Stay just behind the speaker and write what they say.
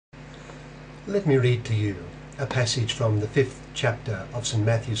Let me read to you a passage from the 5th chapter of St.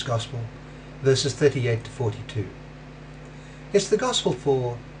 Matthew's Gospel, verses 38 to 42. It's the Gospel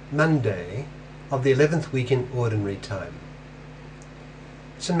for Monday of the 11th week in Ordinary Time.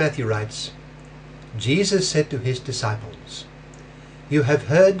 St. Matthew writes, Jesus said to his disciples, "You have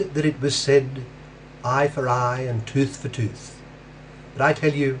heard that it was said, eye for eye and tooth for tooth. But I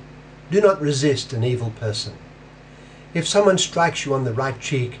tell you, do not resist an evil person. If someone strikes you on the right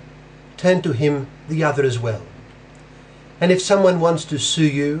cheek, turn to him the other as well. And if someone wants to sue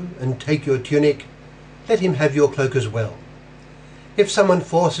you and take your tunic, let him have your cloak as well. If someone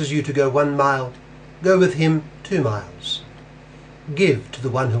forces you to go 1 mile, go with him 2 miles. Give to the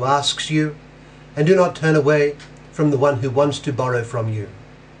one who asks you, and do not turn away from the one who wants to borrow from you."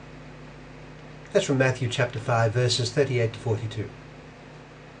 That's from Matthew chapter 5, verses 38 to 42.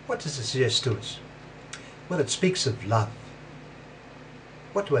 What does it suggest to us? Well, it speaks of love.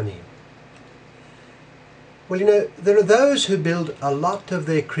 What do I mean? Well, there are those who build a lot of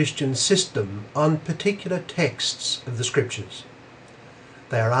their Christian system on particular texts of the Scriptures.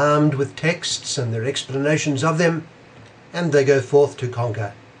 They are armed with texts and their explanations of them, and they go forth to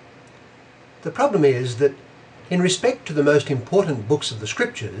conquer. The problem is that in respect to the most important books of the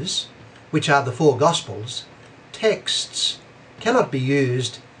Scriptures, which are the 4 Gospels, texts cannot be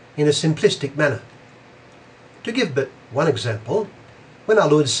used in a simplistic manner. To give but one example, when our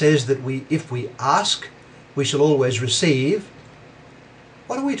Lord says that if we ask, we shall always receive,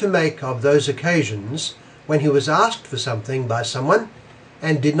 what are we to make of those occasions when he was asked for something by someone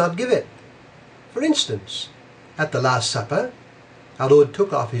and did not give it? For instance, at the Last Supper, our Lord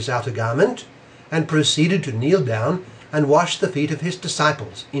took off his outer garment and proceeded to kneel down and wash the feet of his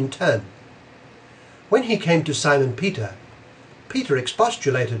disciples in turn. When he came to Simon Peter, Peter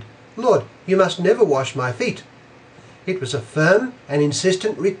expostulated, "Lord, you must never wash my feet." It was a firm and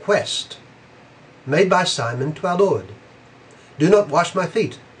insistent request made by Simon to our Lord. "Do not wash my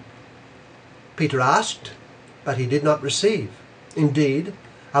feet." Peter asked, but he did not receive. Indeed,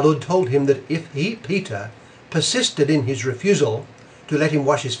 our Lord told him that if he, Peter, persisted in his refusal to let him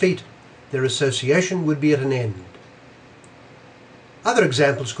wash his feet, their association would be at an end. Other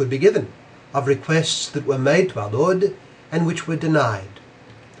examples could be given of requests that were made to our Lord and which were denied.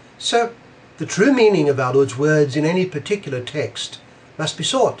 So, the true meaning of our Lord's words in any particular text must be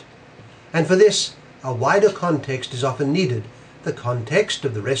sought, and for this a wider context is often needed, the context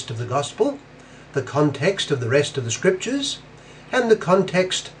of the rest of the Gospel, the context of the rest of the Scriptures, and the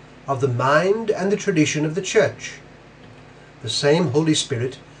context of the mind and the tradition of the Church. The same Holy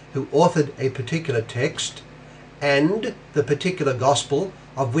Spirit who authored a particular text and the particular Gospel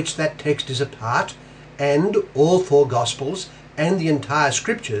of which that text is a part, and all 4 Gospels and the entire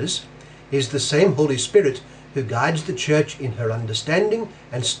Scriptures, is the same Holy Spirit who guides the Church in her understanding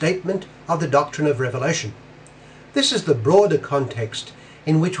and statement of the doctrine of revelation. This is the broader context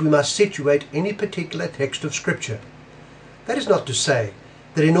in which we must situate any particular text of Scripture. That is not to say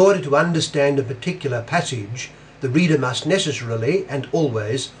that in order to understand a particular passage, the reader must necessarily and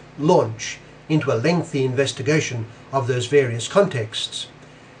always launch into a lengthy investigation of those various contexts.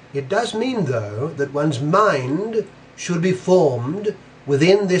 It does mean, though, that one's mind should be formed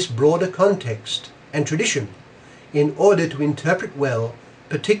within this broader context and tradition in order to interpret well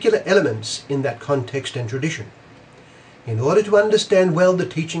particular elements in that context and tradition. In order to understand well the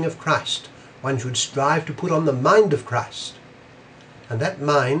teaching of Christ, one should strive to put on the mind of Christ, and that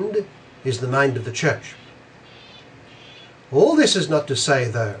mind is the mind of the Church. All this is not to say,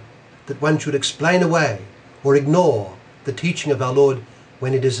 though, that one should explain away or ignore the teaching of our Lord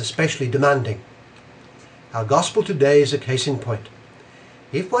when it is especially demanding. Our Gospel today is a case in point.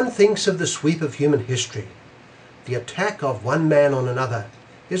 If one thinks of the sweep of human history, the attack of one man on another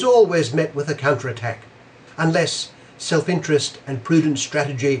is always met with a counterattack, unless self-interest and prudent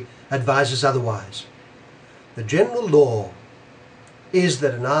strategy advises otherwise. The general law is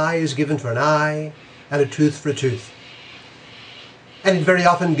that an eye is given for an eye and a tooth for a tooth. And it very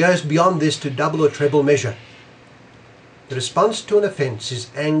often goes beyond this to double or treble measure. The response to an offence is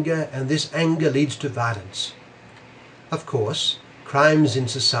anger, and this anger leads to violence. Of course, crimes in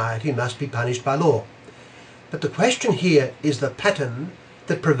society must be punished by law. But the question here is the pattern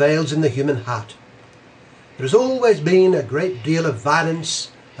that prevails in the human heart. There has always been a great deal of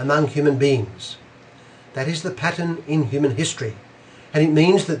violence among human beings. That is the pattern in human history, and it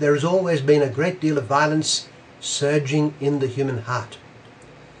means that there has always been a great deal of violence surging in the human heart.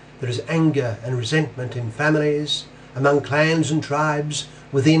 There is anger and resentment in families, among clans and tribes,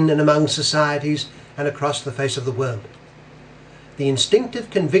 within and among societies, and across the face of the world. The instinctive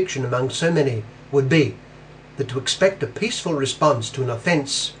conviction among so many would be that to expect a peaceful response to an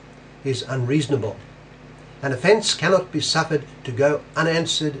offence is unreasonable. An offence cannot be suffered to go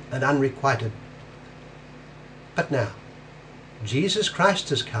unanswered and unrequited. But now, Jesus Christ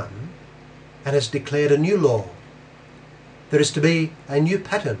has come and has declared a new law. There is to be a new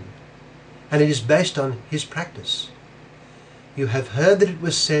pattern, and it is based on his practice. You have heard that it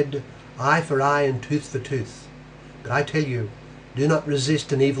was said, eye for eye and tooth for tooth. But I tell you, do not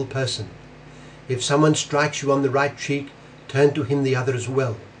resist an evil person. If someone strikes you on the right cheek, turn to him the other as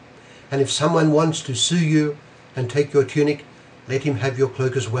well. And if someone wants to sue you and take your tunic, let him have your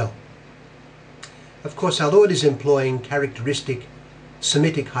cloak as well. Of course, our Lord is employing characteristic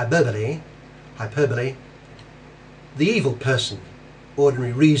Semitic hyperbole. The evil person,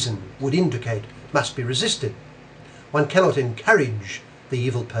 ordinary reason would indicate, must be resisted. One cannot encourage the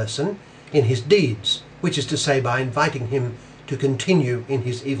evil person in his deeds, which is to say by inviting him to continue in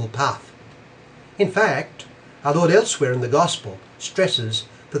his evil path. In fact, our Lord elsewhere in the Gospel stresses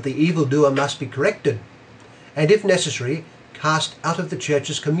that the evildoer must be corrected, and if necessary, cast out of the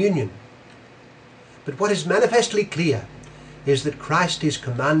church's communion. But what is manifestly clear is that Christ is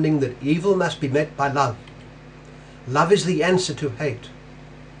commanding that evil must be met by love. Love is the answer to hate.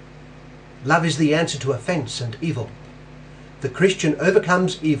 Love is the answer to offence and evil. The Christian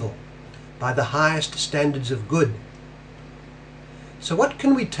overcomes evil by the highest standards of good. So what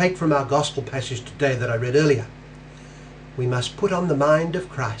can we take from our gospel passage today that I read earlier? We must put on the mind of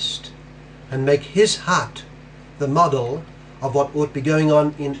Christ and make his heart the model of what ought to be going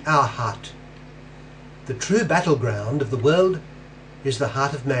on in our heart. The true battleground of the world is the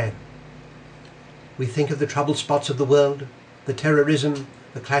heart of man. We think of the troubled spots of the world, the terrorism,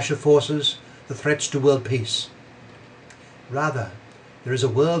 the clash of forces, the threats to world peace. Rather, there is a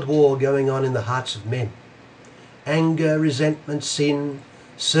world war going on in the hearts of men. Anger, resentment, sin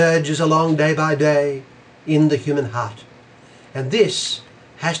surges along day by day in the human heart. And this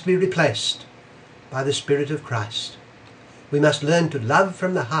has to be replaced by the Spirit of Christ. We must learn to love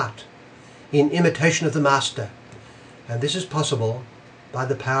from the heart in imitation of the Master. And this is possible by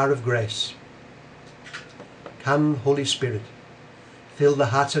the power of grace. Come, Holy Spirit, fill the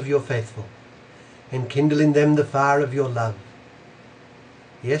hearts of your faithful, and kindle in them the fire of your love.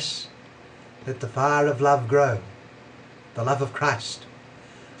 Yes, let the fire of love grow, the love of Christ,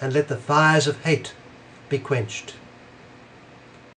 and let the fires of hate be quenched.